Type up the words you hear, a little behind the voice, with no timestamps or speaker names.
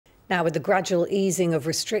Now, with the gradual easing of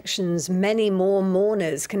restrictions, many more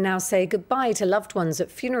mourners can now say goodbye to loved ones at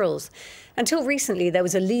funerals. Until recently, there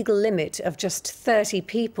was a legal limit of just 30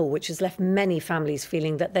 people, which has left many families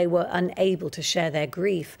feeling that they were unable to share their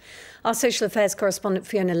grief. Our social affairs correspondent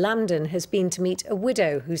Fiona Lambden has been to meet a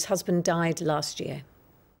widow whose husband died last year.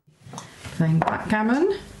 Playing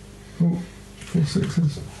backgammon. Oh, 4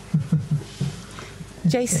 sixes.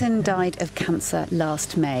 Jason died of cancer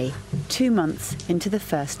last May, 2 months into the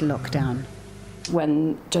first lockdown.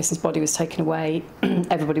 When Jason's body was taken away,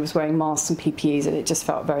 everybody was wearing masks and PPEs and it just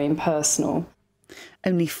felt very impersonal.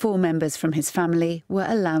 Only 4 members from his family were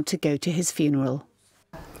allowed to go to his funeral.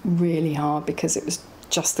 Really hard because it was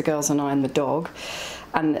just the girls and I and the dog,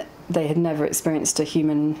 and they had never experienced a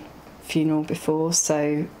human funeral before,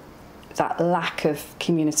 so that lack of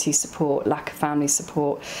community support, lack of family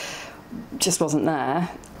support just wasn't there.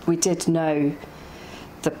 We did know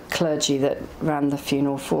the clergy that ran the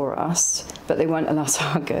funeral for us, but they weren't allowed to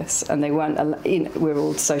hug us, and they weren't. We were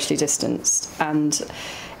all socially distanced, and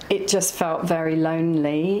it just felt very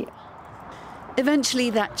lonely. Eventually,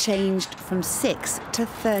 that changed from 6 to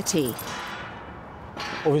 30.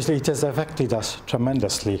 Obviously, it has affected us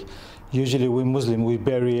tremendously. Usually, we Muslim, we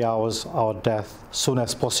bury our death as soon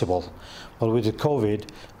as possible. But with the COVID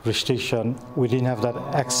restriction, we didn't have that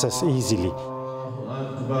access easily.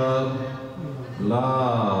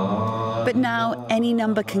 But now, any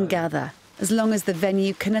number can gather, as long as the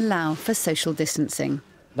venue can allow for social distancing.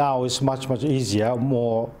 Now it's much easier,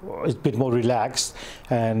 it's a bit more relaxed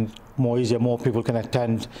and more easier. More people can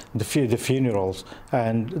attend the funerals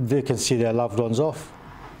and they can see their loved ones off.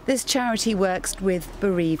 This charity works with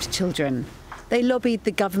bereaved children. They lobbied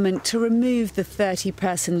the government to remove the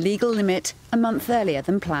 30-person legal limit a month earlier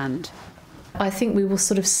than planned. I think we will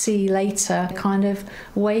sort of see later a kind of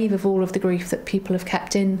wave of all of the grief that people have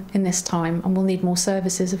kept in this time, and we'll need more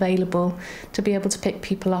services available to be able to pick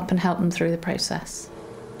people up and help them through the process.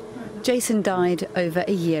 Jason died over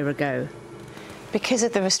a year ago. Because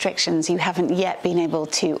of the restrictions, you haven't yet been able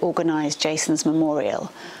to organise Jason's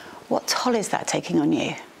memorial. What toll is that taking on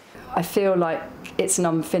you? I feel like it's an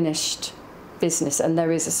unfinished business, and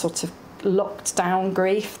there is a sort of locked down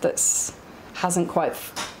grief that hasn't quite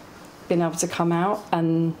been able to come out,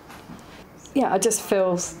 and yeah, I just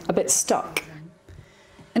feel a bit stuck.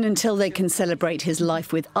 And until they can celebrate his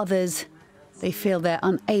life with others, they feel they're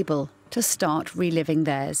unable to start reliving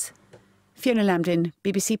theirs. Fiona Lambden,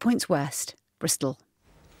 BBC Points West, Bristol.